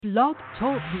Blog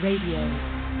Talk Radio.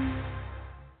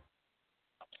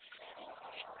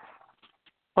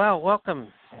 Well,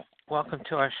 welcome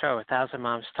to our show, 1,000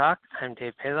 Moms Talk. I'm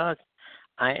Dave Paylog.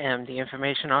 I am the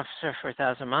Information Officer for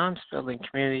 1,000 Moms, building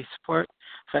community support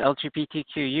for LGBTQ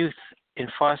youth in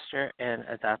foster and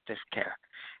adoptive care.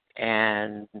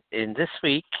 And in this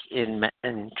week, in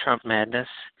Trump Madness,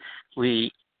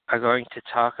 we are going to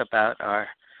talk about our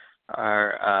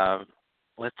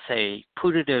let's say,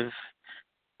 putative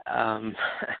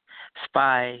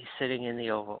spy sitting in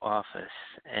the Oval Office.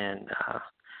 And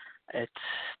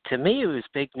to me, it was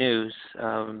big news.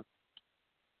 Doesn't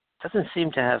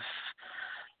seem to have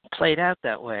played out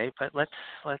that way, but let's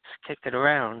kick it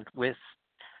around with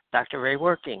Dr. Ray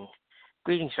Working.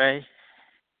 Greetings, Ray.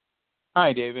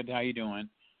 Hi, David. How you doing?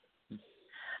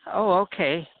 Oh,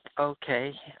 okay.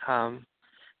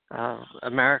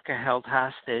 America held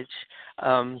hostage.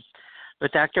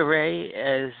 But Dr. Ray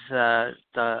is our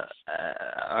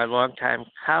longtime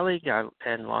colleague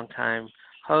and longtime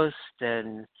host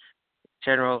and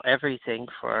general everything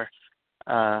for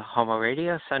Homo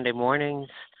Radio, Sunday mornings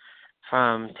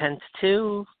from 10 to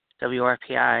 2,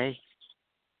 WRPI.org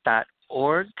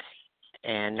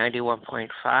and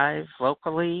 91.5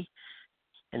 locally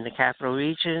in the Capital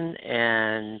Region,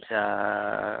 and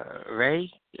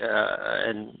Ray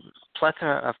and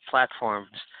plethora of platforms.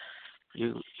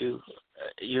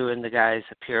 You and the guys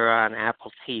appear on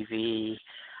Apple TV,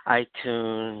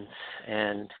 iTunes,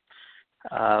 and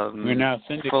we're now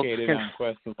syndicated on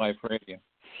Quest of Life Radio.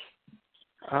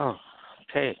 Oh,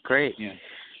 okay, great. Yeah.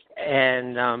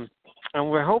 And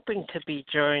we're hoping to be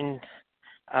joined.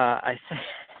 I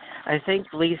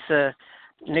think Lisa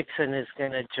Nixon is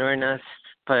going to join us,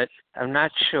 but I'm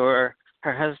not sure.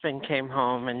 Her husband came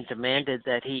home and demanded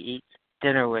that he eat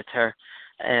dinner with her,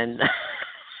 and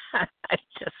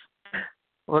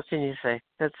what can you say?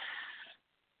 That's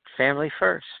family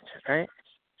first, right?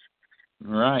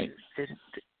 Right.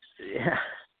 Yeah.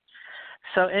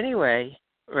 So anyway,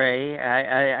 Ray,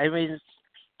 I mean,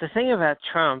 the thing about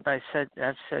Trump, I've said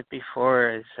before,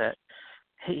 is that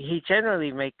he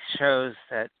generally makes shows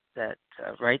that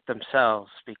write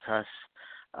themselves, because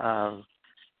I'm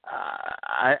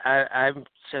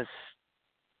just,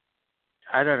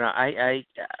 I don't know,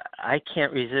 I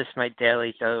can't resist my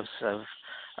daily dose of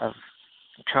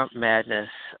Trump madness.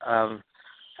 I'm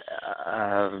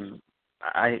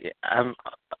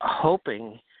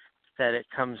hoping that it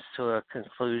comes to a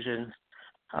conclusion,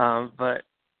 but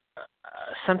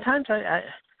sometimes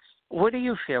what do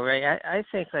you feel, Ray? I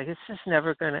think like it's just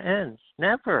never going to end.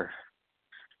 Never.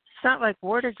 It's not like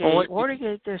Watergate.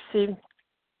 Watergate, there seemed.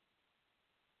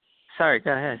 Sorry,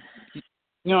 go ahead.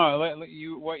 No,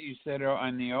 what you said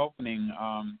on the opening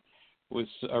was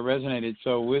resonated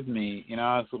so with me. You know,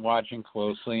 I was watching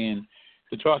closely, and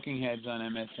the talking heads on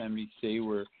MSNBC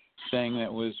were saying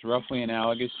that was roughly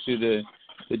analogous to the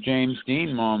James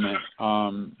Dean moment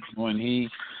when he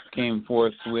came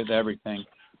forth with everything.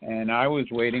 And I was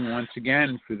waiting once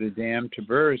again for the dam to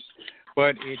burst,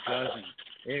 but it doesn't.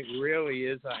 It really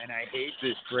is, and I hate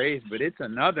this phrase, but it's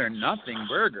another nothing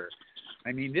burger.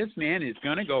 I mean, this man is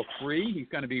going to go free. He's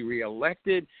going to be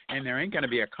reelected, and there ain't going to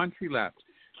be a country left.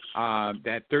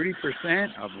 That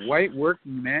 30% of white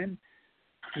working men,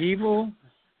 evil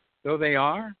though they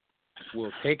are,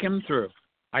 will take him through.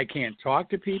 I can't talk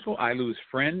to people. I lose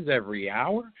friends every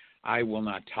hour. I will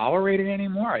not tolerate it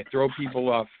anymore. I throw people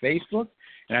off Facebook,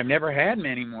 and I've never had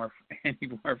any more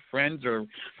friends or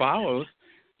follows.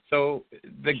 So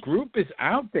the group is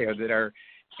out there that are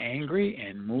angry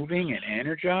and moving and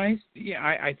energized. Yeah,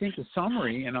 I think the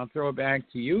summary, and I'll throw it back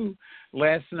to you,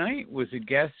 last night was a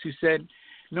guest who said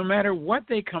no matter what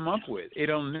they come up with,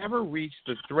 it'll never reach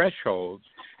the threshold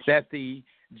that the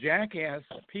jackass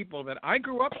people that I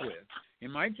grew up with in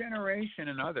my generation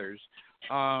and others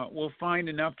will find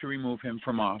enough to remove him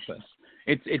from office.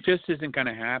 It just isn't going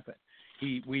to happen.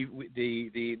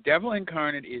 The devil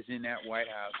incarnate is in that White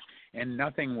House, and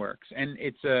nothing works. And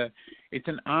it's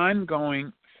an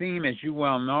ongoing theme, as you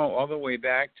well know, all the way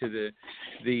back to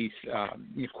the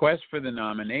quest for the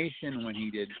nomination when he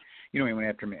did. You know, he went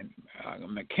after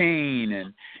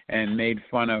McCain and made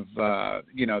fun of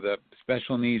the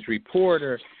special needs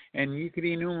reporter, and you could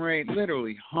enumerate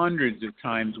literally hundreds of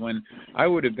times when I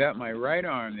would have bet my right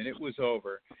arm that it was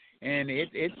over. And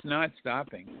it's not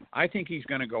stopping. I think he's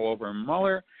going to go over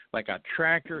Mueller like a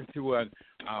tractor through a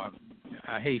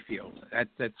hayfield.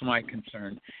 That's my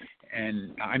concern.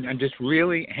 And I'm just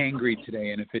really angry today.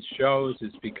 And if it shows,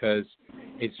 it's because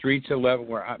it's reached a level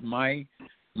where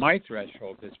my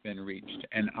threshold has been reached,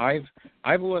 and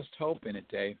I've lost hope in it,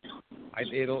 Dave.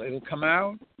 It'll come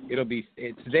out.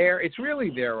 It's there. It's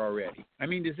really there already. I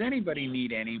mean, does anybody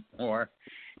need any more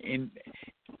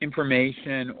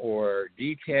information or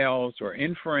details or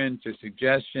inference or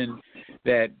suggestion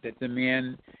that the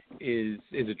man is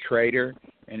a traitor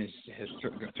and has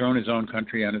thrown his own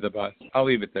country under the bus? I'll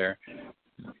leave it there.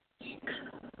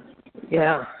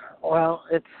 Yeah, well,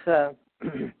 it's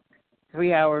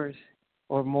 3 hours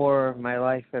or more of my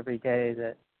life every day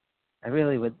that I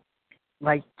really would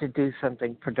like to do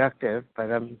something productive,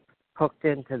 but I'm hooked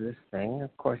into this thing.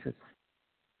 Of course, it's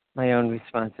my own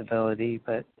responsibility,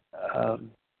 but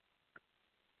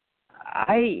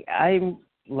I'm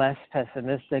less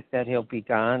pessimistic that he'll be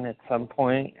gone at some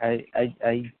point. I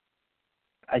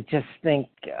just think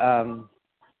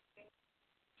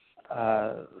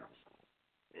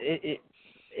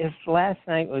if last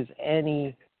night was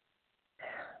any,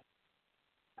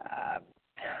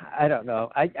 I don't know.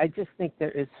 I just think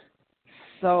there is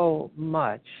so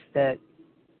much that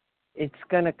it's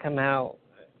going to come out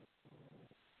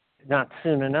not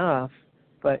soon enough.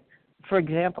 But, for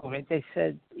example, they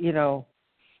said,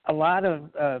 a lot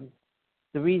of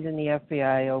the reason the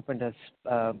FBI opened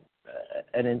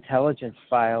an intelligence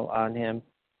file on him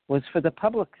was for the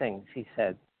public things, he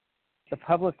said. The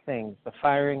public things, the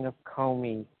firing of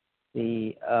Comey,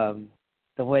 the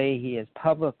way he has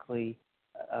publicly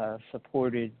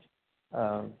supported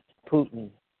Putin.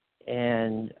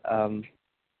 And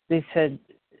they said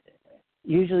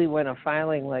usually when a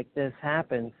filing like this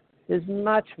happens, there's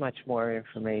much, much more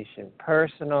information.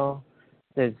 Personal,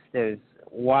 there's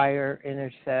wire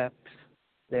intercepts,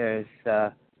 there's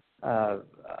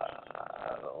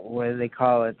what do they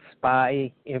call it,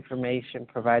 spy information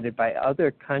provided by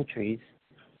other countries.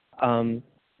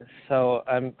 So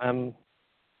I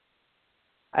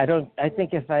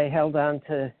think if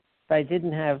I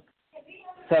didn't have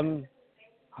some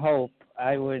hope,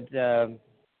 I would,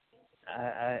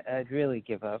 I'd really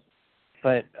give up.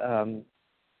 But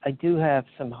I do have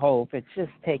some hope. It's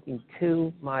just taking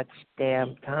too much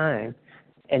damn time.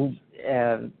 And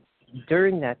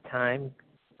during that time,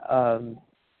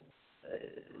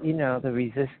 the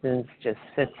resistance just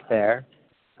sits there,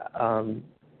 and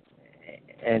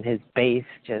his base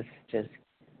just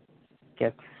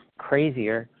gets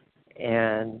crazier,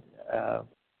 and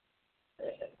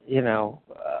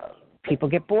people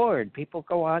get bored. People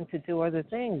go on to do other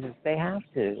things if they have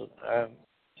to.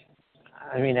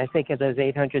 I think of those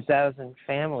 800,000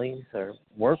 families or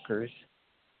workers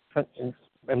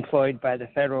employed by the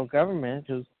federal government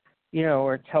who,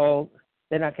 are told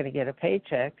they're not going to get a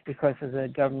paycheck because of the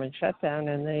government shutdown,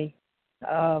 and they,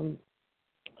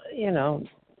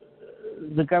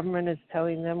 the government is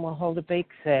telling them, well, hold a bake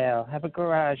sale, have a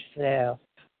garage sale,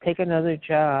 take another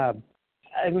job.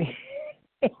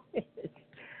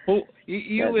 Well,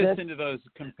 you listen to those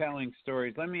compelling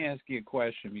stories. Let me ask you a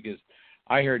question, because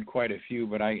I heard quite a few,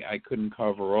 but I couldn't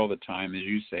cover all the time. As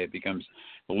you say, it becomes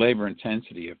the labor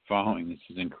intensity of following this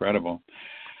is incredible.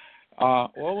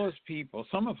 All those people,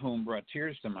 some of whom brought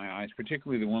tears to my eyes,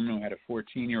 particularly the woman who had a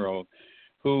 14-year-old,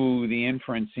 who the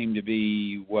inference seemed to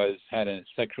be had a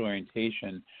sexual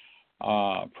orientation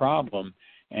problem,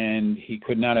 and he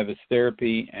could not have his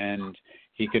therapy, and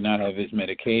he could not have his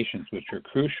medications, which are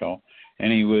crucial,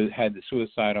 and he had the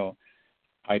suicidal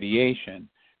ideation.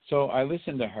 So I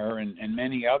listened to her and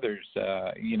many others.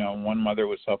 One mother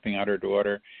was helping out her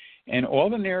daughter, and all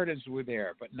the narratives were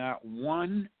there, but not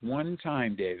one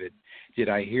time, David, did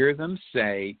I hear them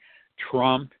say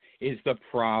Trump is the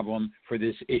problem for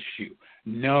this issue.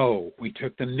 No, we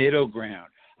took the middle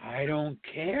ground. I don't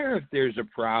care if there's a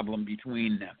problem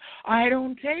between them. I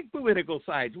don't take political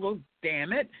sides. Well,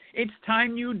 damn it, it's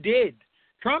time you did.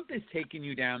 Trump is taking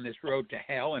you down this road to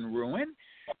hell and ruin.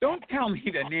 Don't tell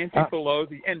me that Nancy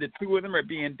Pelosi and the two of them are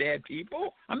being bad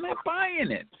people. I'm not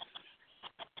buying it.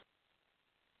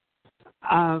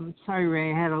 Sorry,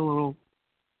 Ray, I had a little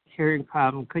hearing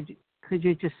problem. Could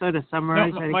you just sort of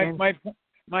summarize that again?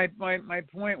 My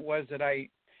point was that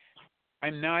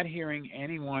I'm not hearing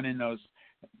anyone in those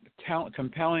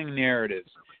compelling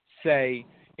narratives say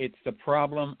it's the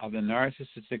problem of the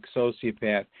narcissistic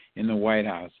sociopath in the White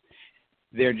House.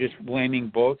 They're just blaming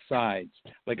both sides,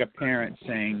 like a parent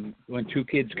saying when two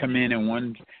kids come in and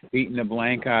one's beating the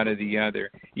blank out of the other,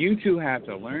 you two have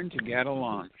to learn to get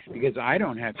along because I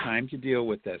don't have time to deal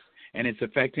with this, and it's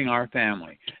affecting our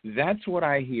family. That's what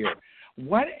I hear.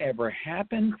 Whatever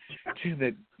happened to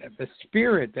the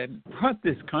spirit that brought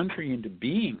this country into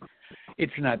being?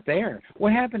 It's not there.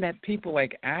 What happened to people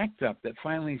like ACT UP that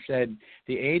finally said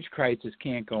the AIDS crisis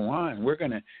can't go on? We're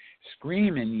going to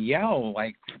scream and yell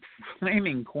like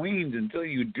flaming queens until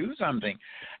you do something.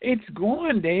 It's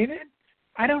gone, David.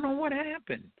 I don't know what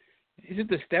happened. Is it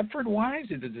the Stepford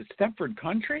Wives? Is it the Stepford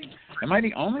Country? Am I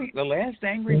the last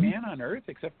angry man on earth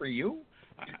except for you?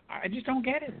 I just don't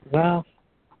get it. Well,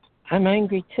 I'm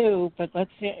angry too, but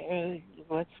let's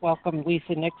welcome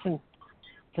Lisa Nixon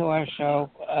to our show.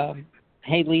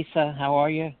 Hey, Lisa, how are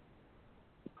you?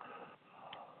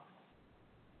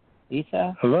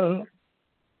 Lisa? Hello?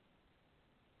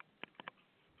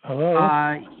 Hello?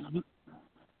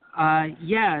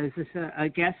 Yeah, is this a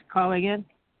guest calling in?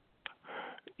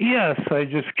 Yes, I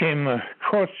just came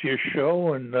across your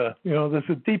show, and, there's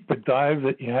a deeper dive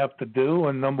that you have to do.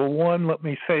 And number one, let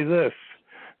me say this.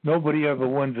 Nobody ever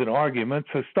wins an argument,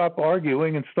 so stop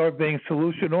arguing and start being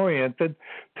solution-oriented.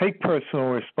 Take personal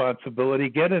responsibility.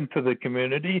 Get into the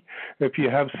community. If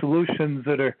you have solutions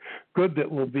that are good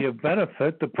that will be of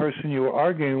benefit, the person you are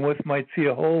arguing with might see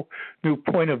a whole new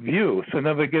point of view. So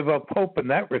never give up hope in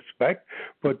that respect,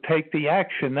 but take the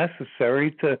action necessary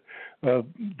to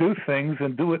do things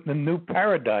and do it in a new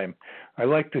paradigm. I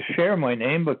like to share my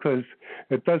name because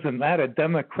it doesn't matter,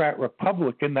 Democrat,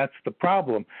 Republican, that's the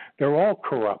problem. They're all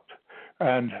corrupt.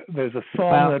 And there's a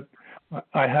song that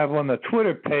I have on the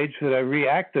Twitter page that I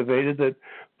reactivated that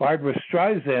Barbara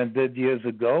Streisand did years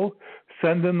ago,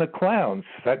 Send in the Clowns.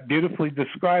 That beautifully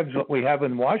describes what we have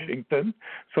in Washington,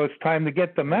 so it's time to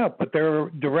get them out. But they're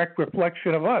a direct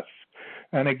reflection of us.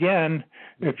 And again,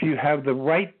 if you have the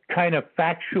right kind of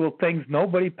factual things,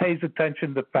 nobody pays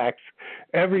attention to facts.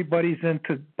 Everybody's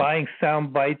into buying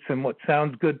sound bites and what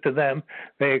sounds good to them,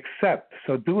 they accept.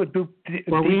 So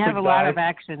well, we have a lot of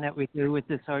action that we do with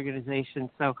this organization,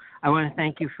 so I want to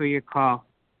thank you for your call.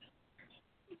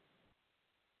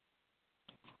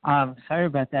 Sorry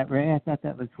about that, Ray. I thought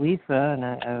that was Lisa, and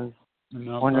I was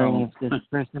wondering if this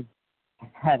person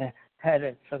had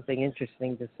something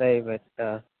interesting to say, but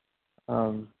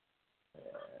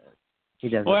he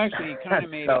doesn't. Well, actually, he kind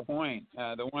of made a point,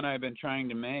 the one I've been trying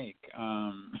to make.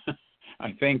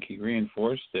 I think he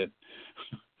reinforced it.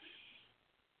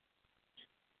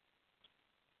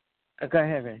 Go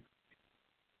ahead, Ray.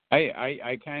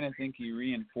 I kind of think he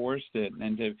reinforced it.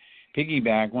 And to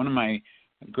piggyback, one of my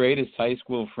greatest high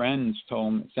school friends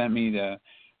sent me a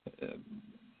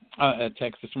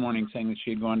text this morning saying that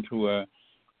she had gone to a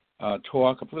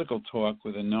political talk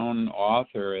with a known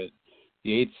author at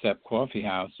the 8 Step Coffee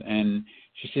House, and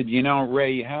she said,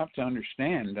 Ray, you have to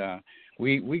understand,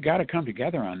 we got to come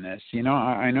together on this.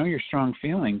 I know your strong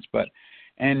feelings,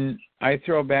 and I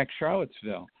throw back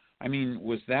Charlottesville. I mean,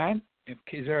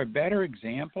 is there a better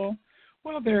example?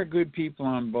 Well, there are good people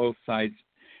on both sides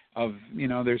of,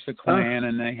 there's the Klan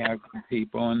and they have good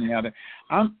people and the other.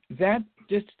 That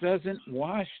just doesn't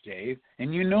wash, Dave,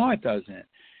 and it doesn't.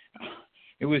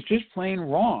 It was just plain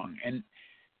wrong, and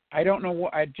I don't know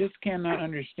I just cannot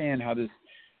understand how this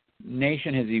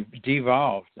nation has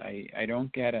devolved. I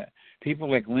don't get it. People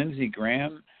like Lindsey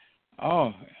Graham,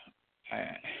 you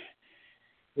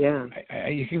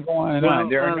can go on and on.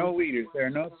 There are no leaders. There are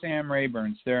no Sam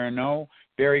Rayburns. There are no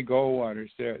Barry Goldwaters.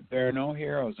 There are no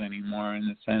heroes anymore in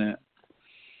the Senate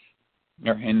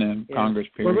or in the Congress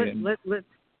period. Well,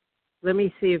 let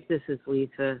me see if this is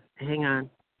Lisa. Hang on.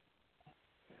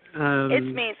 It's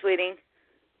me, sweetie.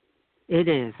 It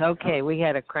is. Okay, we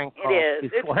had a crank call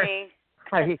before. It's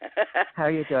me. How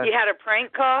you doing? You had a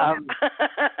prank call?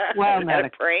 Well, not a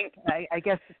prank. I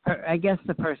guess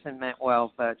the person meant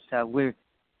well, but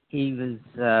he was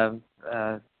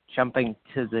jumping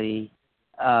to the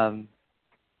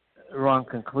wrong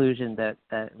conclusion that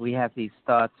we have these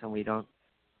thoughts and we don't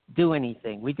do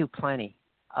anything. We do plenty.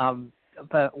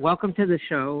 But welcome to the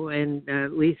show, and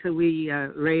Lisa,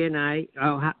 Ray and I.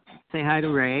 Say hi to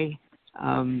Ray.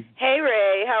 Hey,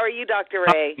 Ray. How are you, Dr.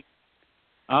 Ray?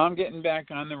 I'm getting back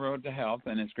on the road to health,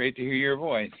 and it's great to hear your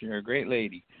voice. You're a great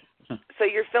lady. So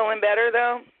you're feeling better,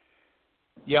 though?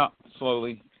 Yeah,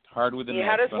 slowly. Hard with the You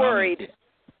had us worried.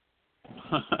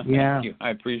 Thank you. I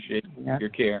appreciate your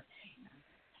care.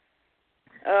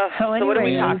 So anyway, what are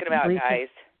we talking about, Lisa, guys?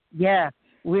 Yeah,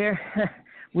 we're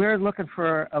looking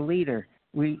for a leader.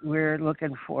 We're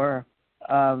looking for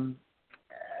a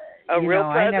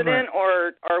real president,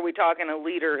 or are we talking a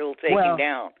leader who'll take him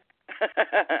down?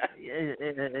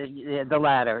 The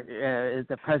latter. At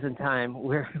the present time,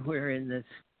 we're in this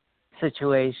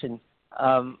situation.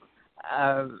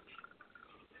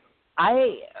 I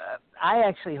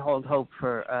actually hold hope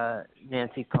for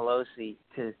Nancy Pelosi.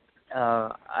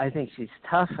 I think she's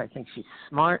tough. I think she's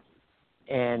smart,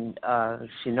 and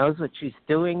she knows what she's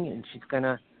doing, and she's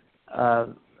gonna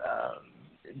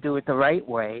do it the right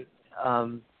way.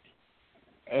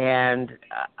 And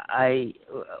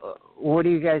what do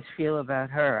you guys feel about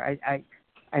her?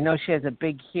 I know she has a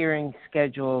big hearing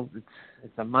scheduled.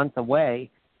 It's a month away,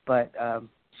 but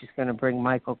she's going to bring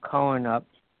Michael Cohen up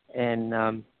and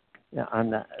on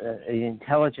the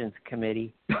Intelligence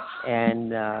Committee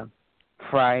and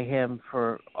fry him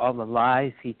for all the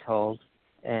lies he told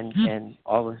and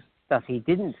all the stuff he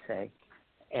didn't say.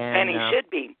 And he should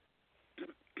be.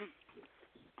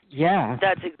 Yeah.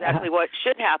 That's exactly what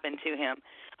should happen to him.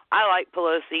 I like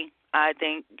Pelosi. I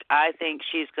think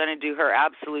she's going to do her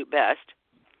absolute best.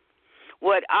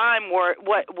 What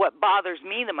bothers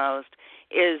me the most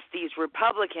is these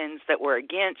Republicans that were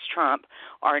against Trump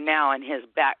are now in his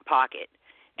back pocket.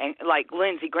 And like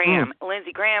Lindsey Graham.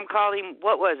 Lindsey Graham called him,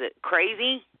 what was it,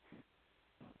 crazy?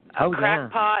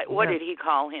 Crackpot? Yeah. What did he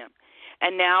call him?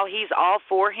 And now he's all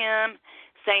for him,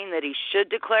 saying that he should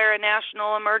declare a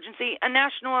national emergency. A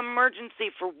national emergency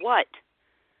for what?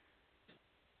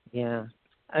 Yeah.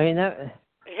 I mean, that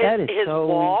is his so...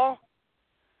 wall?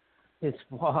 His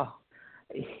wall.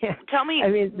 Yeah. Tell me,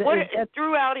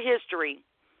 throughout history,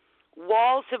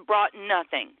 walls have brought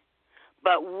nothing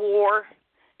but war,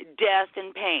 death,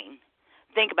 and pain.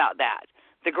 Think about that.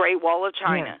 The Great Wall of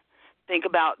China. Yeah. Think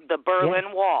about the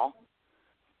Berlin Wall.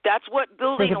 That's what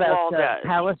building a wall does.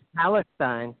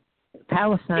 Palestine.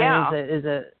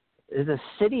 Is a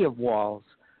city of walls,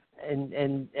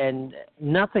 and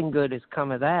nothing good has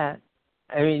come of that.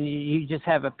 I mean, you just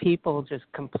have a people just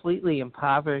completely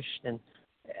impoverished, and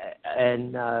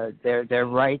their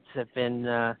rights have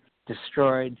been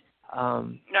destroyed.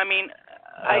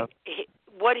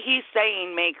 What he's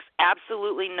saying makes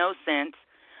absolutely no sense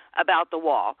about the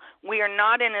wall. We are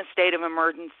not in a state of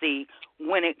emergency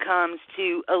when it comes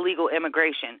to illegal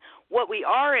immigration. What we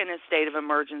are in a state of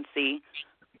emergency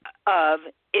of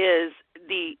is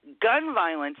the gun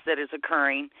violence that is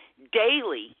occurring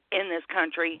daily in this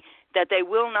country that they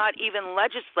will not even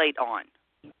legislate on.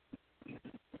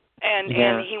 And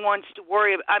he wants to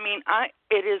worry about,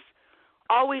 it is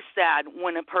always sad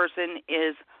when a person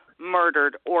is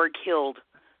murdered or killed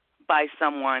by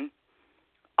someone.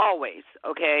 Always,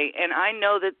 okay? And I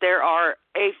know that there are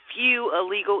a few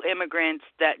illegal immigrants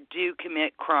that do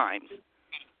commit crimes,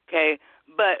 okay?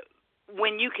 But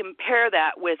when you compare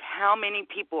that with how many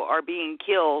people are being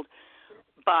killed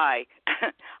by,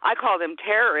 I call them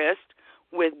terrorists,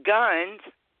 with guns,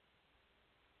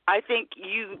 I think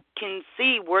you can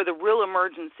see where the real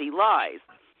emergency lies.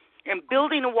 And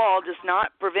building a wall does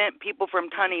not prevent people from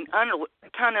tunneling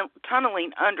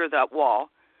under that wall,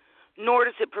 nor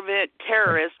does it prevent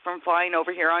terrorists from flying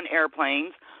over here on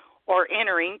airplanes or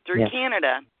entering through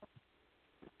Canada.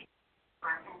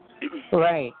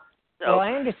 Right. So, well,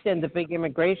 I understand the big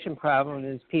immigration problem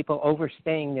is people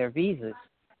overstaying their visas.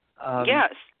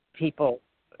 Yes. People,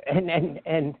 and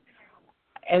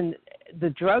the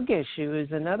drug issue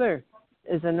is another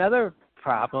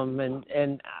problem, and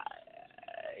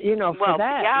for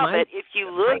that. Yeah, but if you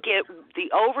look at the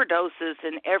overdoses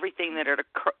and everything that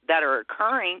are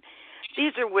occurring,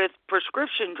 these are with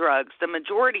prescription drugs. The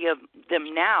majority of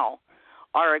them now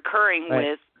are occurring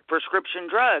with prescription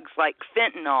drugs like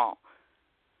fentanyl.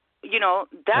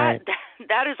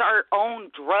 That is our own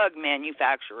drug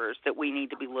manufacturers that we need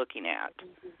to be looking at.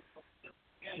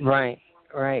 Right.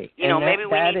 Maybe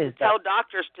we need to tell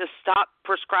doctors to stop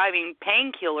prescribing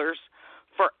painkillers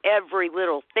for every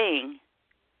little thing,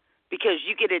 because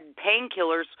you get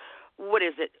painkillers, what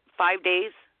is it, 5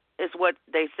 days is what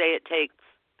they say it takes.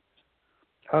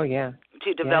 Oh, yeah.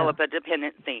 To develop a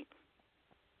dependency.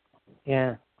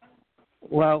 Yeah.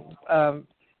 Well,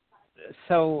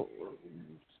 so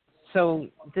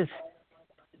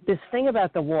this thing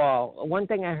about the wall, one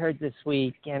thing I heard this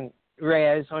week, and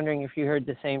Ray, I was wondering if you heard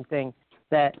the same thing,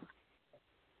 that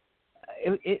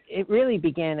it really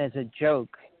began as a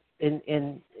joke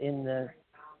in the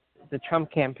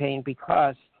Trump campaign,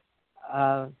 because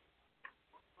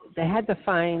they had to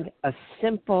find a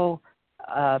simple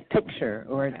picture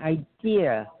or an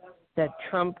idea that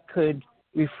Trump could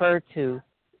refer to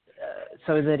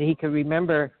so that he could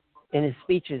remember in his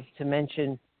speeches to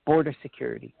mention border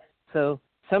security. So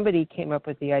somebody came up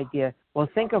with the idea, well,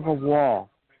 think of a wall.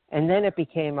 And then it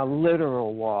became a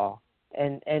literal wall.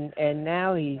 And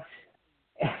now he's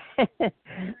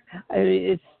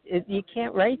you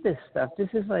can't write this stuff. This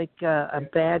is like a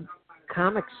bad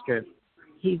comic strip.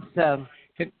 It's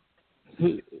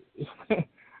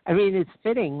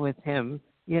fitting with him,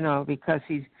 because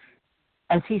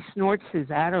as he snorts his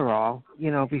Adderall,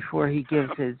 before he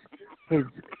gives his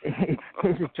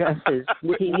addresses,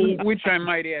 which I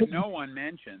might add, no one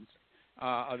mentions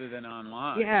other than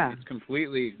online. Yeah, it's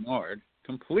completely ignored.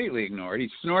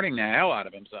 He's snorting the hell out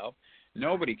of himself.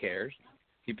 Nobody cares.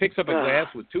 He picks up a glass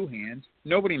with two hands.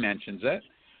 Nobody mentions it.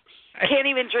 Can't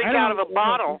even drink out of a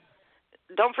bottle.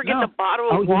 Don't forget No. the bottle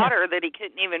of yeah. water that he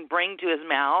couldn't even bring to his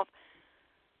mouth.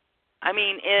 I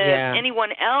mean, if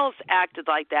anyone else acted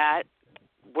like that,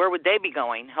 where would they be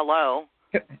going? Hello?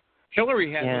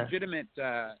 Hillary had legitimate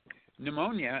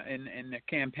pneumonia in the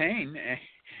campaign,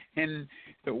 and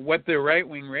what the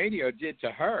right-wing radio did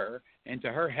to her and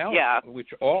to her health, which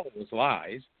all was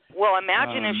lies. Well,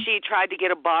 imagine if she tried to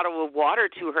get a bottle of water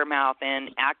to her mouth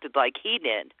and acted like he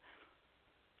did.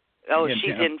 Oh,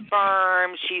 she's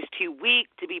infirm. She's too weak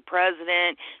to be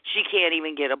president. She can't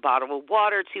even get a bottle of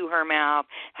water to her mouth.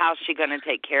 How's she going to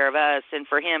take care of us? And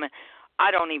for him,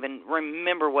 I don't even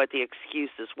remember what the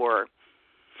excuses were.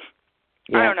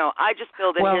 Yeah. I don't know. I just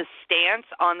feel that his stance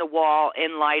on the wall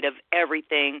in light of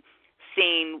everything,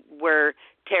 seeing where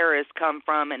terrorists come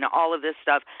from and all of this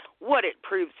stuff, what it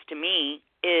proves to me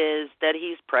is that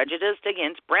he's prejudiced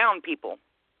against brown people.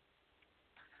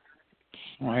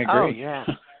 I agree. Oh, yeah.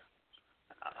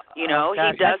 You know,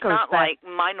 he does not like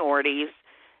minorities.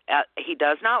 He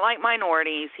does not like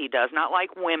minorities. He does not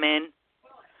like women.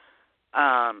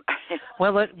 You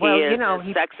know,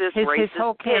 sexist, racist his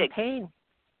whole pig. campaign.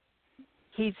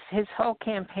 His whole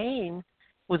campaign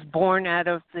was born out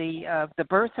of the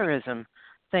birtherism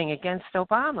thing against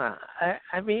Obama.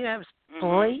 I mean, that was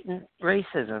blatant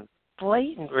racism.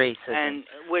 And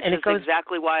which is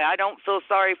exactly why I don't feel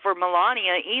sorry for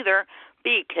Melania either,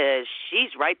 because she's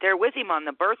right there with him on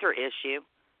the birther issue.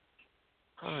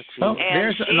 Oh,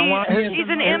 and she's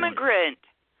an immigrant.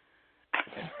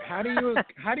 How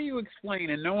do you explain?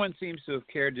 And no one seems to have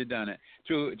cared to done it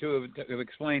to have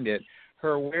explained it.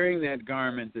 Her wearing that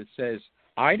garment that says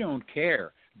 "I don't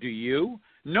care." Do you?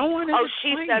 No one has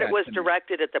she said it was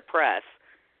directed at the press.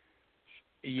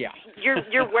 Yeah.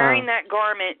 You're wearing that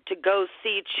garment to go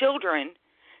see children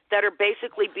that are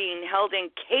basically being held in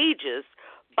cages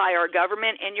by our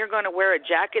government, and you're going to wear a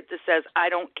jacket that says "I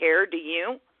don't care." Do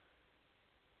you?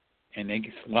 And they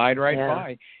slide right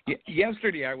by.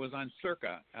 Yesterday I was on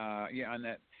Circa, on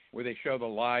that where they show the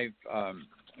live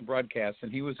broadcast,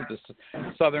 and he was at the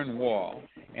southern wall.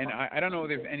 And I don't know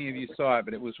if any of you saw it,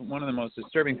 but it was one of the most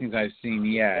disturbing things I've seen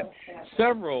yet.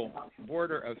 Several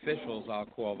border officials, I'll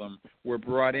call them, were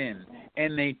brought in,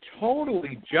 and they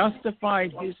totally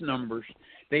justified his numbers.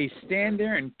 They stand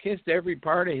there and kissed every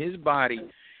part of his body.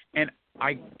 And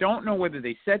I don't know whether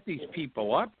they set these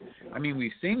people up. I mean,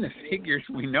 we've seen the figures.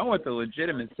 We know what the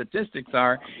legitimate statistics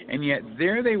are. And yet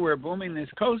there they were booming this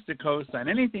coast to coast on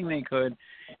anything they could.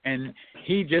 And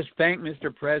he just thanked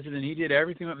Mr. President. He did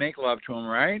everything but make love to him,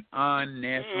 right, on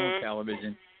national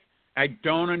television. I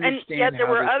don't understand. And yet there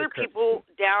were other people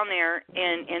down there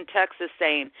in Texas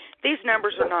saying, these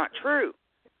numbers are not true.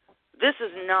 This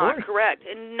is not correct.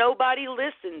 And nobody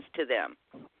listens to them.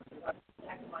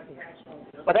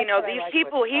 But you know, these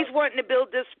people, he's wanting to build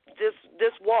this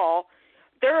wall.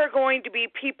 There are going to be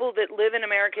people that live in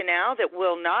America now that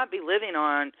will not be living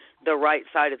on the right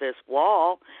side of this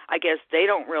wall. I guess they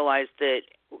don't realize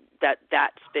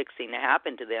that's fixing to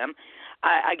happen to them.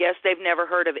 I guess they've never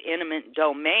heard of eminent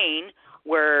domain,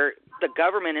 where the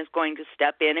government is going to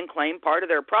step in and claim part of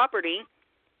their property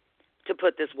to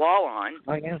put this wall on.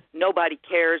 Oh, yeah. Nobody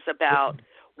cares about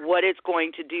what it's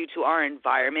going to do to our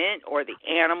environment or the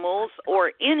animals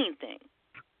or anything.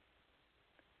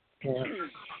 Yeah.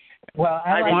 Well,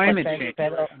 I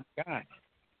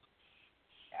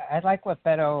like what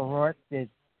Beto O'Rourke did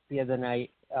the other night,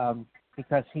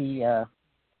 because he is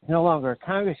no longer a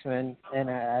congressman, and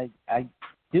I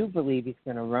do believe he's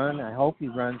going to run. I hope he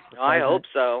runs for president. I hope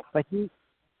so. But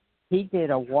he did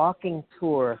a walking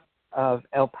tour of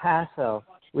El Paso,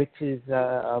 which is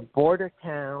a border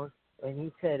town. And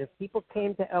he said if people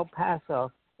came to El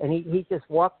Paso, and he just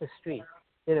walked the street,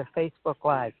 did a Facebook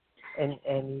Live, and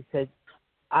he said,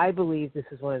 I believe this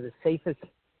is one of the safest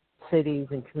cities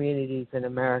and communities in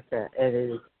America, and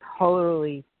it is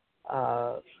totally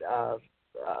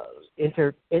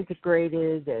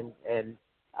integrated and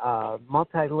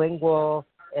multilingual,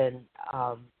 and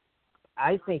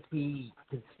I think he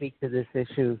can speak to this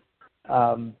issue.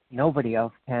 Nobody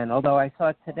else can, although I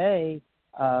saw today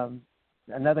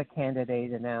another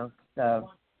candidate announced,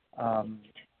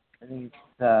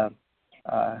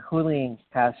 Julian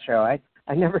Castro.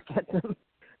 I never get them.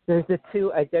 There's the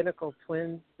two identical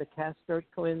twins, the Castro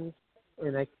twins,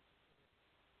 and I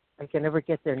can never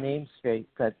get their names straight.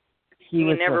 But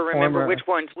you never remember which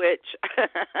one's which.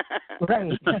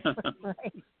 Right.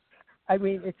 Right. I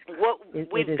mean,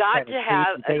 we've got to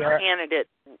have a candidate.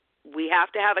 We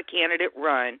have to have a candidate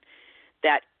run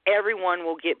that everyone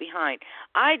will get behind.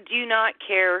 I do not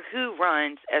care who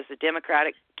runs as the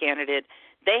Democratic candidate.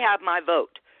 They have my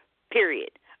vote,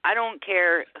 period. I don't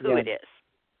care who it is.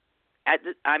 I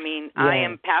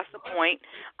am past the point.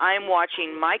 I am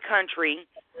watching my country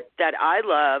that I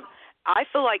love. I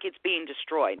feel like it's being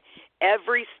destroyed.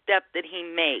 Every step that he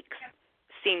makes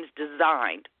seems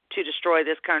designed to destroy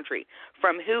this country,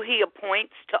 from who he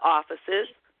appoints to offices.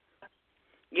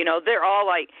 You know, they're all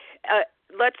like,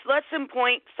 let's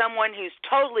appoint someone who's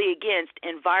totally against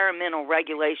environmental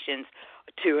regulations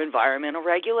to environmental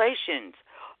regulations.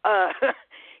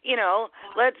 You know,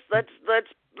 let's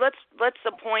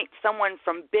appoint someone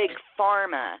from Big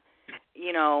Pharma,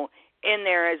 you know, in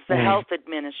there as the health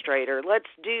administrator. Let's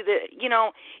do you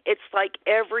know, it's like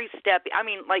every step. I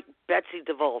mean, like Betsy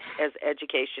DeVos as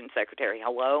education secretary.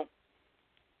 Hello?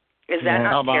 Is that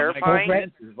not terrifying?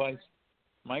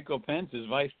 Michael Pence is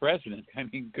vice president. I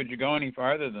mean, could you go any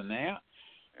farther than that?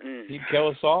 He'd kill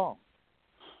us all.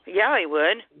 Yeah, he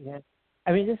would. Yeah.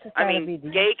 I mean, this is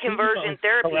gay conversion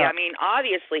therapy. I mean,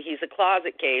 obviously he's a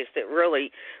closet case that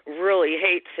really, really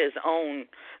hates his own,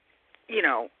 you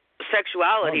know,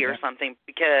 sexuality or something.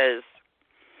 Because,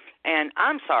 and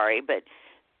I'm sorry, but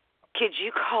could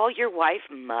you call your wife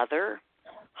mother?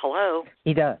 Hello?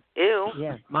 He does. Ew.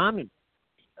 Yeah, mommy.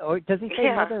 Or does he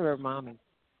say mother or mommy?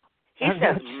 He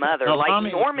says mother, no,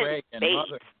 like Norman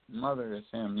Bates. Mother is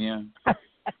him, yeah.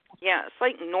 Yeah, it's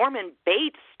like Norman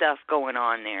Bates stuff going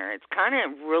on there. It's kind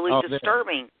of really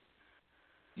disturbing.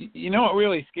 You know what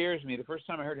really scares me? The first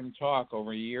time I heard him talk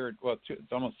over a year,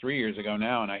 it's almost 3 years ago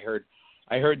now, and I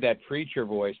heard that preacher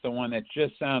voice, the one that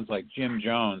just sounds like Jim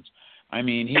Jones. I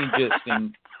mean, he just,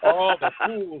 and all the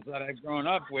fools that I've grown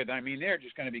up with, I mean, they're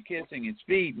just going to be kissing his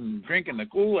feet and drinking the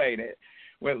Kool-Aid.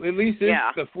 Well, at least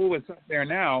the fool that's up there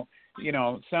now, you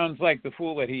know, sounds like the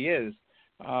fool that he is.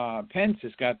 Pence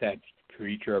has got that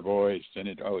preacher voice, and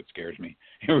it scares me.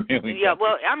 It really does.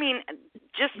 Well, I mean,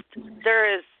 just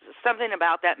there is something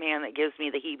about that man that gives me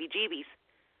the heebie-jeebies.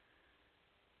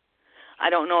 I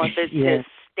don't know if it's his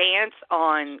stance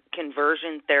on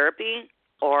conversion therapy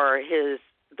or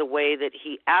the way that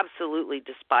he absolutely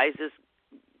despises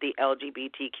the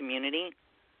LGBT community.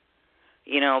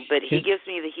 You know, but he gives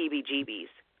me the heebie-jeebies.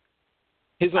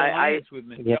 His alliance with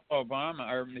Michelle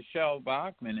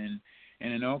Bachmann and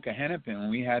Anoka Hennepin, when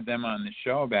we had them on the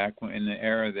show back in the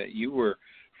era that you were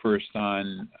first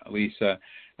on, Lisa,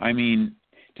 I mean,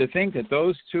 to think that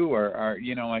those two are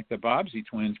you know, like the Bobbsey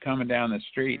twins coming down the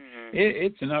street,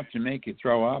 it's enough to make you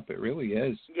throw up. It really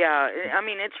is. Yeah, I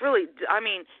mean, it's really, I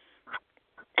mean,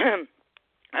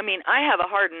 I have a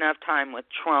hard enough time with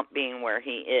Trump being where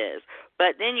he is,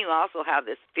 but then you also have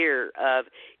this fear of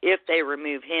if they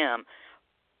remove him,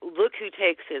 look who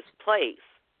takes his place.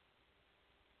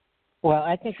 Well,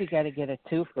 I think we got to get a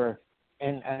twofer,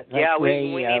 and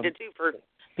we need a twofer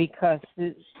because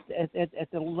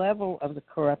at the level of the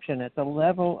corruption, at the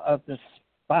level of the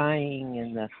spying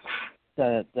and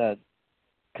the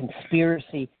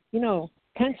conspiracy, you know,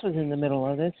 Pence was in the middle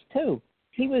of this too.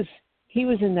 He was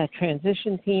in that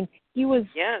transition team. He was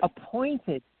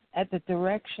appointed at the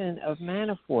direction of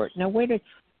Manafort. Now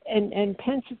and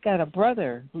Pence has got a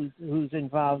brother who's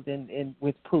involved in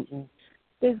with Putin.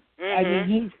 I mean,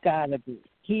 he's got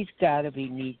to be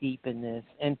knee deep in this.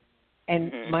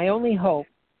 And my only hope,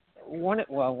 one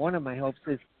of my hopes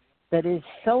is that it is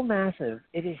so massive.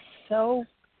 It is so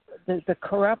the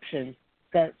corruption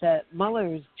that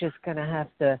Mueller is just going to have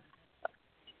to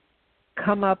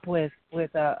come up with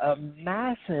a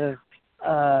massive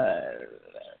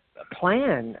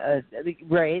plan,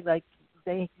 right? Like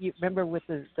you remember with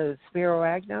the Spiro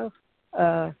Agnew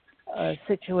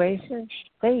situation,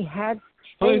 they had.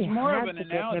 There's more of an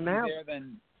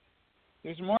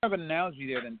analogy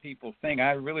there than people think.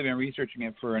 I've really been researching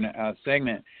it for a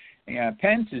segment.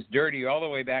 Pence is dirty all the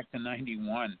way back to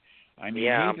 91. I mean,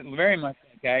 he's very much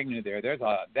like Agnew there.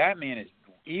 That man is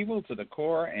evil to the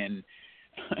core and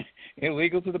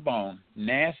illegal to the bone.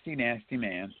 Nasty, nasty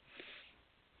man.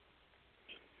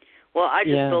 Well, I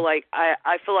just feel like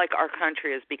I feel like our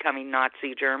country is becoming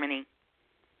Nazi Germany.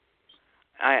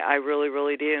 I really,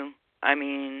 really do. I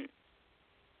mean,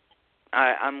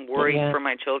 I'm worried for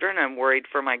my children. I'm worried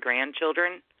for my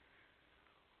grandchildren.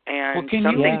 And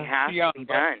something has to be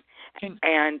done.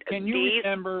 Can you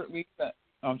remember, Lisa?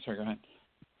 Oh, I'm sorry, go ahead.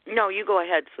 No, you go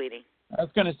ahead, sweetie. I was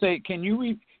going to say, can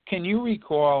you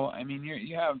recall, I mean,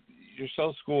 you're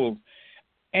so schooled,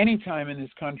 any time in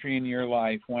this country in your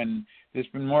life when there's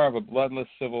been more of a bloodless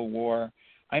civil war,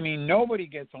 I mean, nobody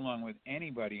gets along with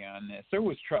anybody on this. There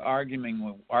was arguing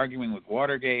with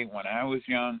Watergate when I was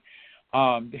young.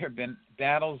 There have been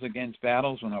battles against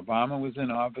battles when Obama was in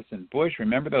office and Bush.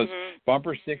 Remember those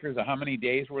bumper stickers of how many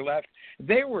days were left?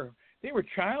 They were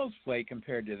child's play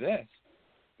compared to this.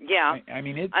 Yeah. I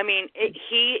mean,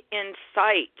 he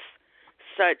incites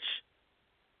such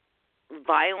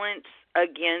violence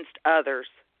against others.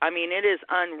 I mean, it is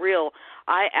unreal.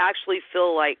 I actually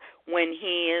feel like when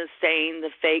he is saying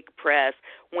the fake press,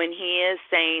 when he is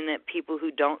saying that people who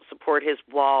don't support his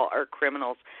wall are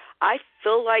criminals, I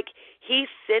feel like he's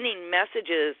sending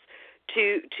messages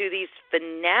to these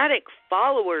fanatic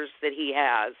followers that he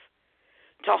has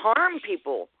to harm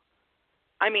people.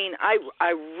 I mean, I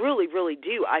really, really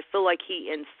do. I feel like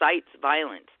he incites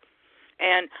violence.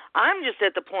 And I'm just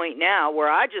at the point now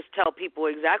where I just tell people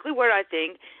exactly what I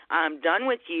think. I'm done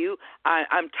with you.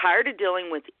 I'm tired of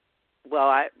dealing with, well,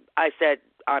 I said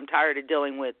I'm tired of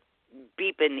dealing with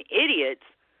beeping idiots,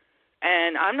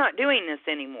 and I'm not doing this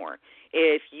anymore.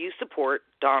 If you support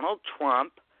Donald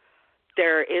Trump,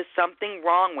 there is something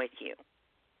wrong with you.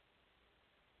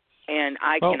 And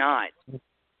I cannot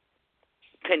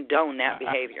condone that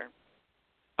behavior.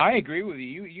 I agree with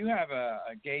you. You have a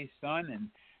gay son, and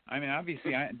I mean,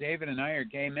 obviously, David and I are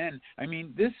gay men. I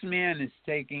mean, this man is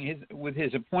taking with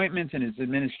his appointments and his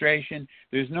administration,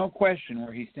 there's no question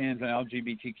where he stands on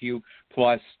LGBTQ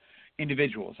plus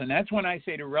individuals. And that's when I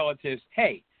say to relatives,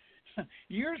 hey,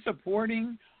 you're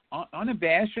supporting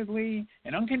unabashedly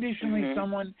and unconditionally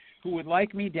someone who would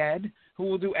like me dead, who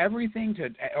will do everything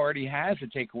already has to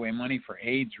take away money for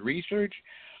AIDS research.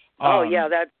 Yeah,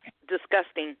 that's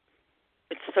disgusting.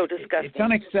 It's so disgusting. It's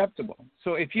unacceptable.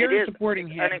 So if you're supporting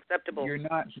him, unacceptable. You're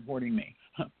not supporting me.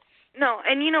 No,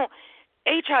 and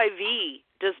HIV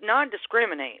does not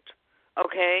discriminate,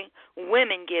 okay?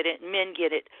 Women get it, men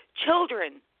get it,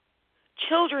 children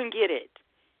get it.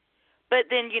 But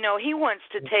then, he wants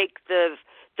to take the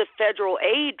federal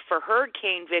aid for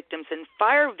hurricane victims and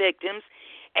fire victims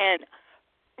and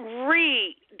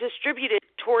redistribute it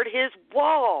toward his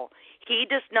wall. He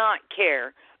does not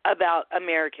care about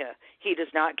America. He does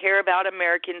not care about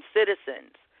American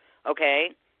citizens,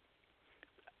 okay?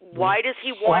 Why does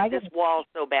he want this wall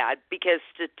so bad? Because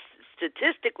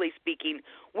statistically speaking,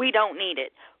 we don't need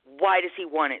it. Why does he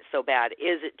want it so bad?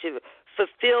 Is it to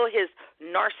fulfill his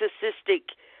narcissistic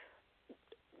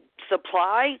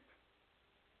supply?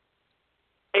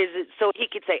 Is it so he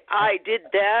could say, I did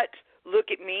that, look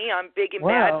at me, I'm big and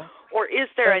bad? Or is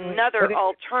there another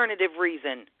alternative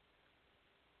reason?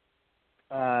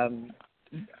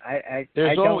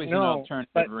 There's always an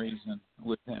alternative reason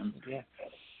with him. Yeah,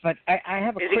 but I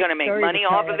have a. Is he going to make money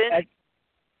off of it?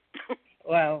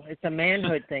 Well, it's a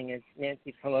manhood thing, as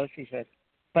Nancy Pelosi said.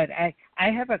 But I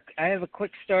have a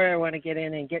quick story I want to get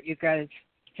in and get you guys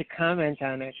to comment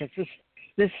on it, because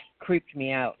this creeped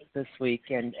me out this week,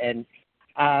 and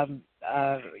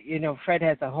Fred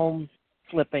has a home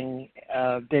flipping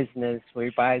business where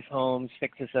he buys homes,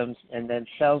 fixes them, and then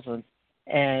sells them.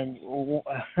 And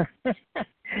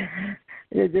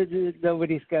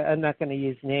nobody's got. I'm not going to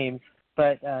use names,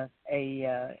 but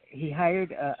he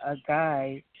hired a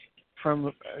guy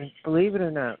from, believe it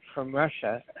or not, from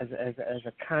Russia as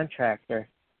a contractor,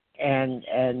 and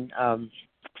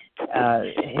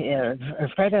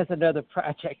Fred has another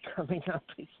project coming up.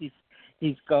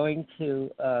 He's going to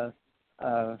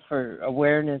for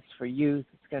awareness for youth.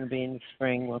 It's going to be in the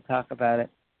spring. We'll talk about it,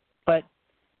 but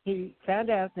he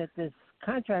found out that this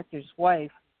contractor's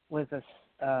wife was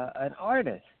an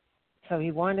artist, so he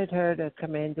wanted her to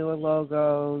come in, do a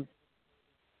logo,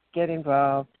 get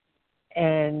involved,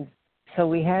 and so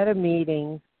we had a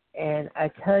meeting, and I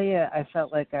tell you, I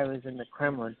felt like I was in the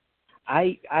Kremlin.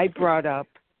 I brought up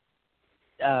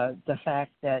the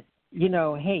fact that,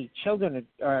 hey, children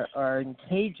are in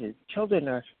cages, children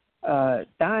are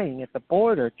dying at the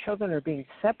border, children are being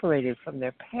separated from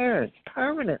their parents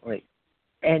permanently.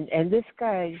 And this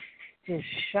guy just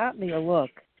shot me a look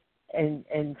and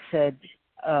said,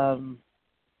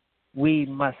 we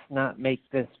must not make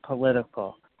this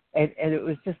political. And it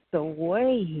was just the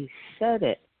way he said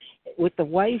it, with the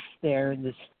wife there in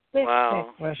this thick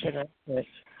Russian accent.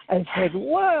 I said,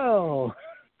 whoa,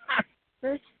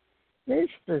 this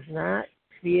does not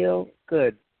feel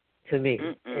good to me.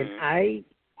 And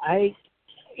I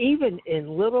even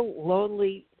in little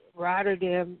lonely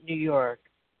Rotterdam, New York,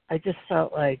 I just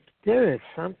felt like there is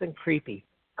something creepy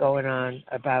going on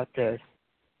about this,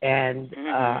 and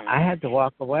I had to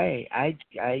walk away. I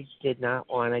did not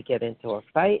want to get into a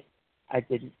fight. I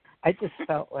didn't. I just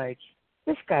felt like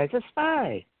this guy's a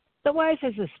spy. The wife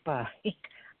is a spy.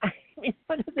 I mean,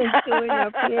 what are they doing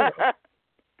up here?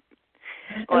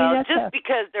 Well, just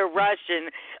because they're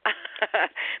Russian,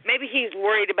 maybe he's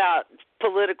worried about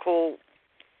political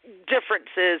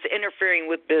differences interfering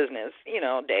with business.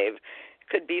 Dave.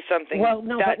 Could be something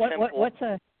that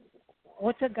simple.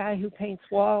 What's a guy who paints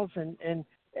walls and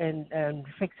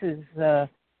fixes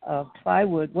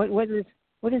plywood?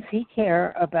 What does he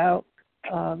care about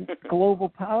global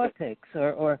politics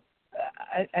or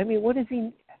I mean, what is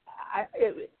he?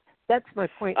 That's my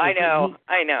point. I know.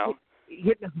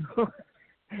 You know,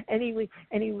 and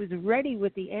he was ready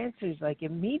with the answers like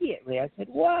immediately. I said,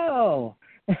 "Whoa!"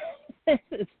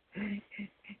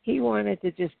 He wanted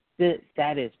to just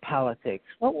that is politics.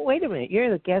 Well, wait a minute. You're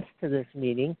the guest to this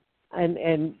meeting,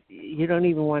 and you don't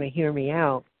even want to hear me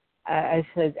out. I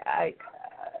said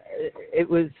it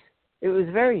was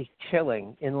very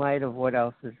chilling in light of what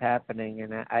else is happening,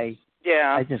 and I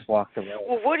just walked away.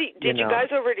 Well, did you guys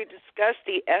already discuss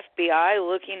the FBI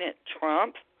looking at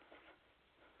Trump?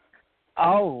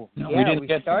 Oh, no, yeah, we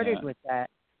started with that.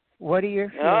 What are your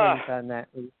feelings on that,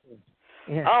 Lisa?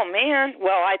 Yeah. Oh, man.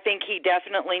 Well, I think he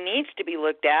definitely needs to be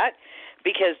looked at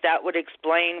because that would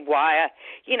explain why,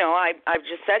 I've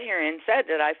just sat here and said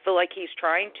that I feel like he's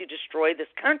trying to destroy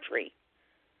this country.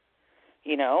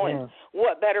 And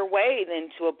what better way than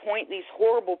to appoint these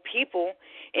horrible people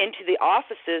into the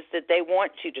offices that they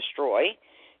want to destroy,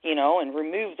 and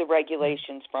remove the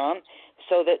regulations from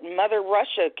so that Mother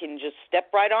Russia can just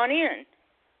step right on in.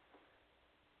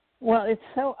 Well, it's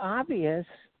so obvious.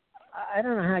 I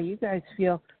don't know how you guys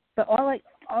feel, but all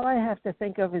I have to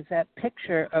think of is that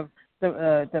picture of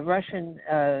the Russian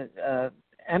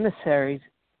emissaries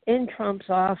in Trump's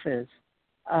office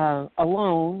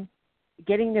alone,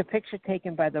 getting their picture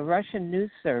taken by the Russian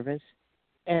news service,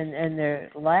 and they're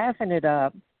laughing it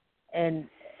up, and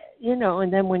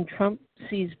and then when Trump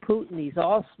sees Putin, he's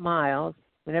all smiles,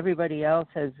 when everybody else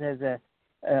has a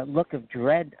look of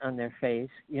dread on their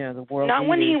face. The world. Not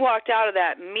when he walked out of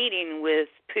that meeting with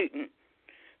Putin.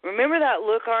 Remember that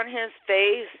look on his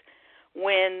face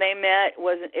when they met?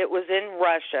 It was in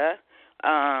Russia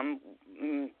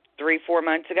 3-4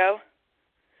 months ago.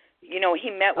 He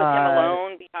met with him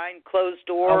alone behind closed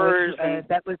doors.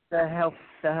 That was the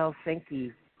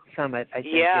Helsinki summit, I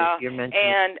think you're mentioning.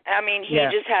 And, I mean, he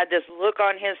just had this look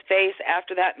on his face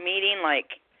after that meeting like,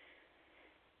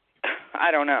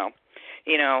 I don't know.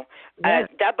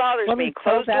 That bothers me.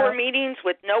 Closed-door meetings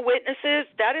with no witnesses,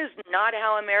 that is not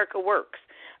how America works.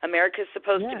 America is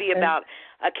supposed to be about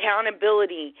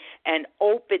accountability and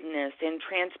openness and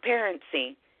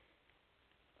transparency.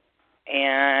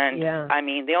 And, I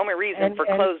mean, the only reason for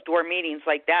closed-door meetings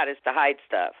like that is to hide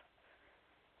stuff.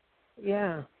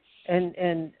 Yeah.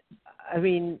 And I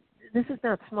mean, this is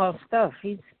not small stuff.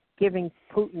 He's giving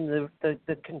Putin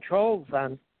the controls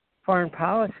on foreign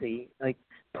policy, like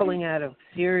pulling out of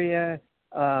Syria,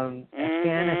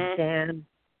 Afghanistan.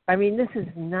 I mean, this is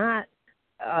not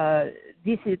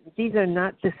these are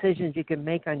not decisions you can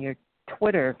make on your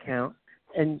Twitter account,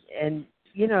 and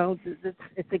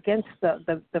it's against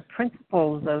the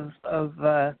principles of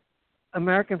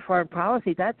American foreign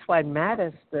policy. That's why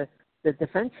Mattis, the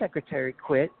defense secretary,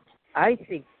 quit. I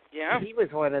think he was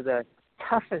one of the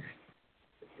toughest,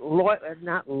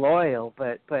 not loyal,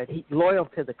 but loyal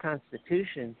to the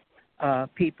Constitution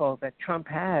people that Trump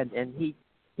had, and he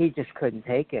just couldn't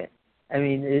take it. I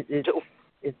mean, it's just.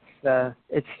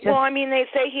 Well, I mean, they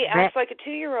say he acts like a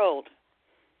 2-year-old.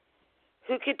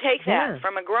 Who could take that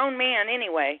from a grown man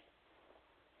anyway?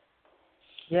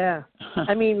 Yeah,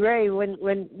 I mean, Ray,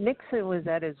 when Nixon was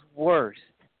at his worst,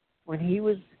 when he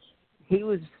was.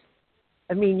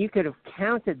 I mean, you could have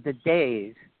counted the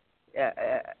days.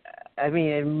 I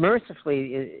mean, and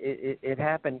mercifully, it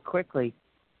happened quickly.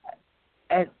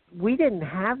 And we didn't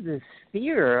have this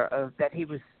fear of that he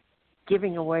was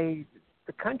giving away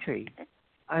the country.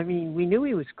 I mean, we knew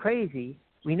he was crazy.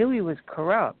 We knew he was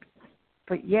corrupt.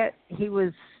 But yet he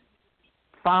was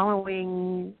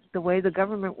following the way the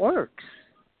government works.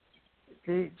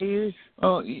 Do you?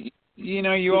 Well,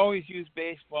 you always use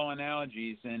baseball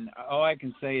analogies, and all I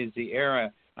can say is the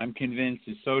era, I'm convinced,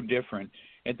 is so different.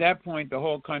 At that point, the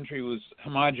whole country was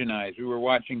homogenized. We were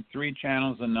watching 3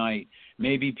 channels a night,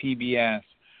 maybe PBS.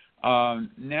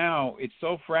 Now it's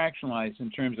so fractionalized in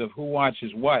terms of who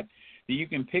watches what that you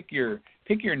can pick your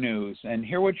news and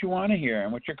hear what you want to hear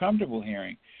and what you're comfortable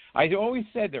hearing. I always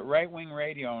said that right-wing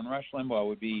radio and Rush Limbaugh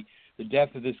would be the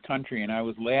death of this country, and I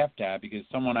was laughed at because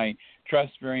someone I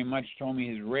trust very much told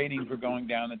me his ratings were going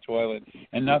down the toilet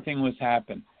and nothing was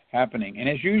happening. And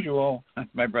as usual,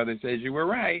 my brother says you were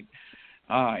right.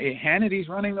 Hannity's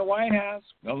running the White House.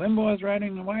 Limbaugh's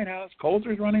running the White House.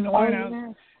 Coulter's running the White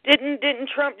House. Didn't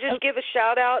Trump just give a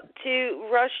shout-out to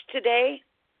Rush today?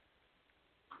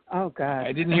 Oh, God.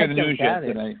 I didn't hear the news yet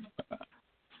today.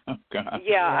 Oh, God.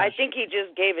 Yeah, I think he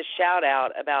just gave a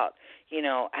shout-out about,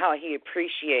 how he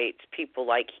appreciates people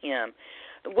like him.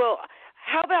 Well,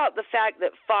 how about the fact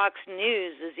that Fox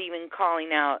News is even calling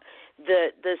out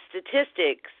the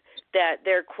statistics that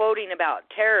they're quoting about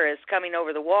terrorists coming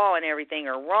over the wall and everything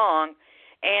are wrong,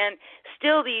 and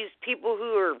still these people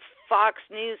who are Fox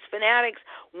News fanatics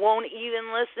won't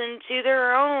even listen to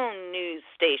their own news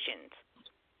stations.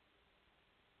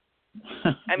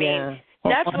 I mean,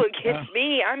 that's what gets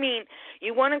me. I mean,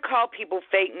 you want to call people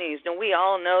fake news. Now, we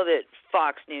all know that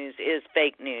Fox News is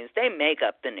fake news. They make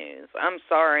up the news. I'm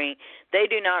sorry. They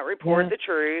do not report the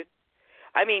truth.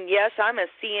 I mean, yes, I'm a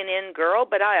CNN girl,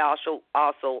 but I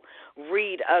also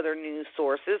read other news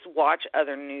sources, watch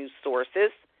other news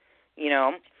sources, you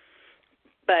know.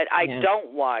 But I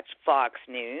don't watch Fox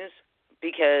News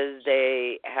because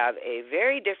they have a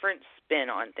very different spin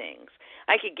on things.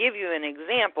 I could give you an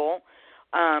example.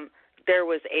 There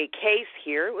was a case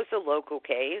here. It was a local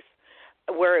case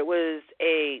where it was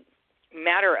a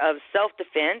matter of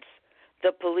self-defense.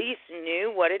 The police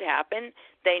knew what had happened.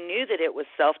 They knew that it was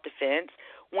self-defense.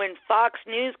 When Fox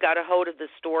News got a hold of the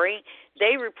story,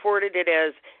 they reported it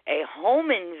as a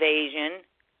home invasion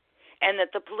and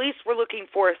that the police were looking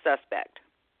for a suspect.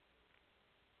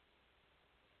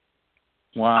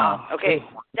 Wow. Okay,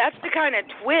 that's the kind of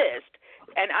twist.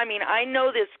 And, I mean, I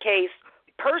know this case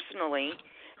personally,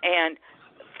 and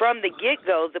from the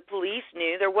get-go, the police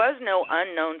knew there was no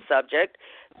unknown subject.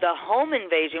 The home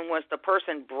invasion was the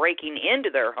person breaking into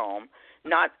their home,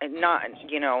 not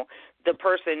you know, the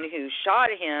person who shot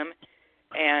him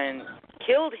and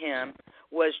killed him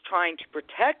was trying to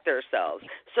protect themselves.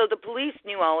 So the police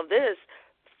knew all of this.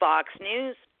 Fox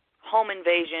News, home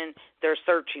invasion, they're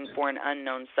searching for an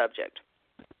unknown subject.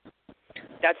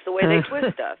 That's the way they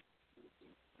twist stuff.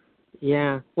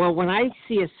 Yeah. Well, when I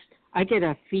get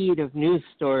a feed of news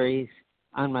stories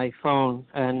on my phone,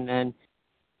 and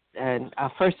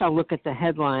first I'll look at the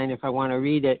headline if I want to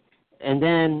read it, and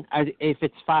then if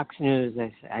it's Fox News,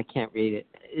 I can't read it.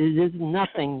 There's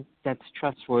nothing that's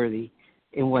trustworthy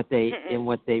in what they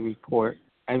report.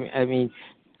 I mean,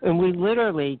 and we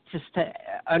literally, just to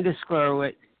underscore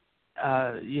what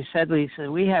you said,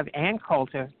 Lisa, we have Ann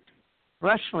Coulter,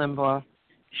 Rush Limbaugh,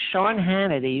 Sean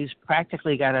Hannity, who's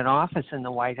practically got an office in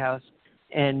the White House,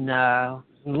 and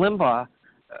Limbaugh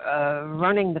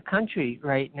running the country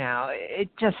right now. It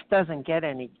just doesn't get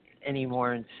any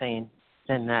more insane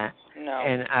than that. No.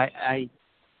 And I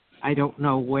don't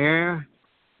know where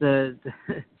the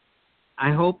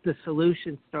I hope the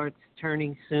solution starts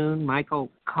turning soon. Michael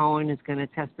Cohen is going to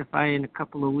testify in a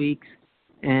couple of weeks,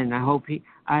 and I hope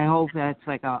that's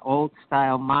like an old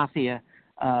style mafia.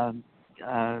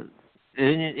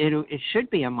 It should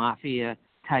be a mafia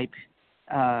type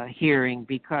hearing,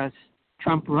 because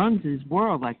Trump runs his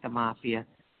world like the mafia,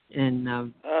 and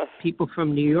people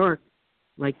from New York,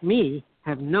 like me,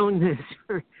 have known this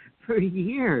for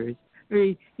years. I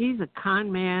mean, he's a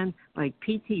con man like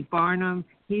P.T. Barnum.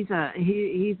 He's been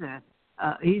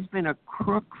a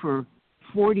crook for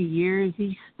 40 years.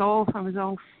 He stole from his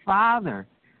own father.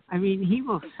 I mean, he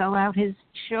will sell out his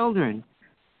children,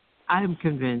 I'm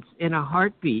convinced, in a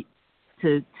heartbeat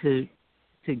to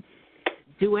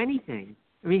do anything.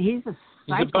 I mean, he's a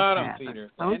psychopath. He's a bottom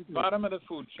feeder, bottom of the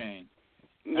food chain.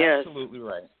 Yes. Absolutely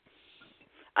right.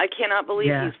 I cannot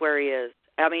believe he's where he is.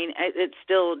 I mean, it's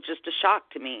still just a shock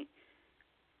to me,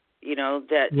 you know,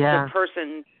 that the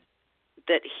person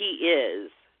that he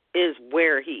is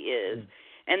where he is,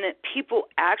 and that people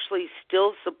actually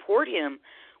still support him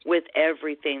with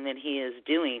everything that he is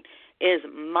doing is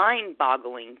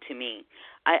mind-boggling to me.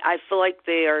 I feel like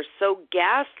they are so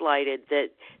gaslighted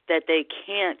that they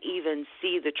can't even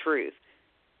see the truth.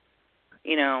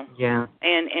 You know? Yeah.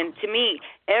 And to me,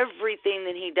 everything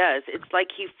that he does, it's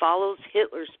like he follows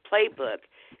Hitler's playbook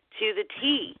to the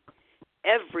T.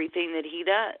 Everything that he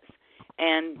does.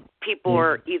 And people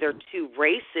are either too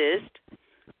racist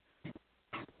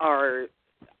or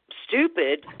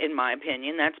stupid, in my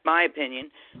opinion, that's my opinion,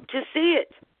 to see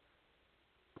it.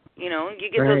 You know, you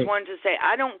get those ones that say,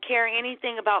 I don't care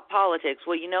anything about politics.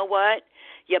 Well, you know what?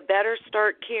 You better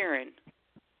start caring.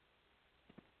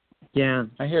 Yeah.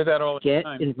 I hear that all the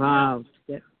time. Get involved.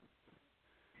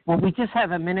 Well, we just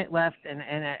have a minute left, and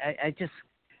I just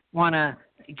want to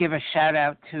give a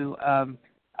shout-out to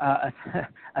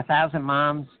 1,000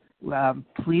 Moms.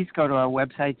 Please go to our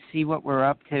website, see what we're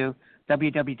up to,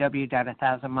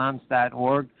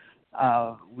 www.1000moms.org.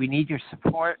 We need your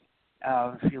support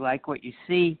if you like what you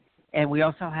see. And we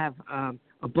also have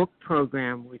a book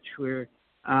program, which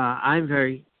I'm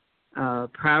very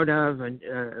proud of. And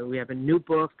we have a new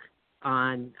book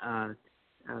on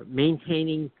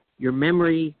maintaining your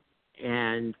memory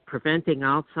and preventing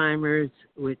Alzheimer's,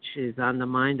 which is on the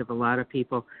mind of a lot of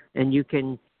people. And you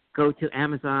can go to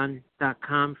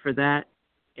Amazon.com for that.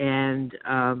 And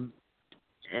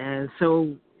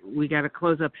so we got to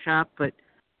close up shop. But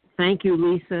thank you,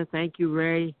 Lisa. Thank you,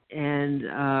 Ray, and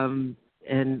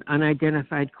an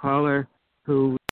unidentified caller who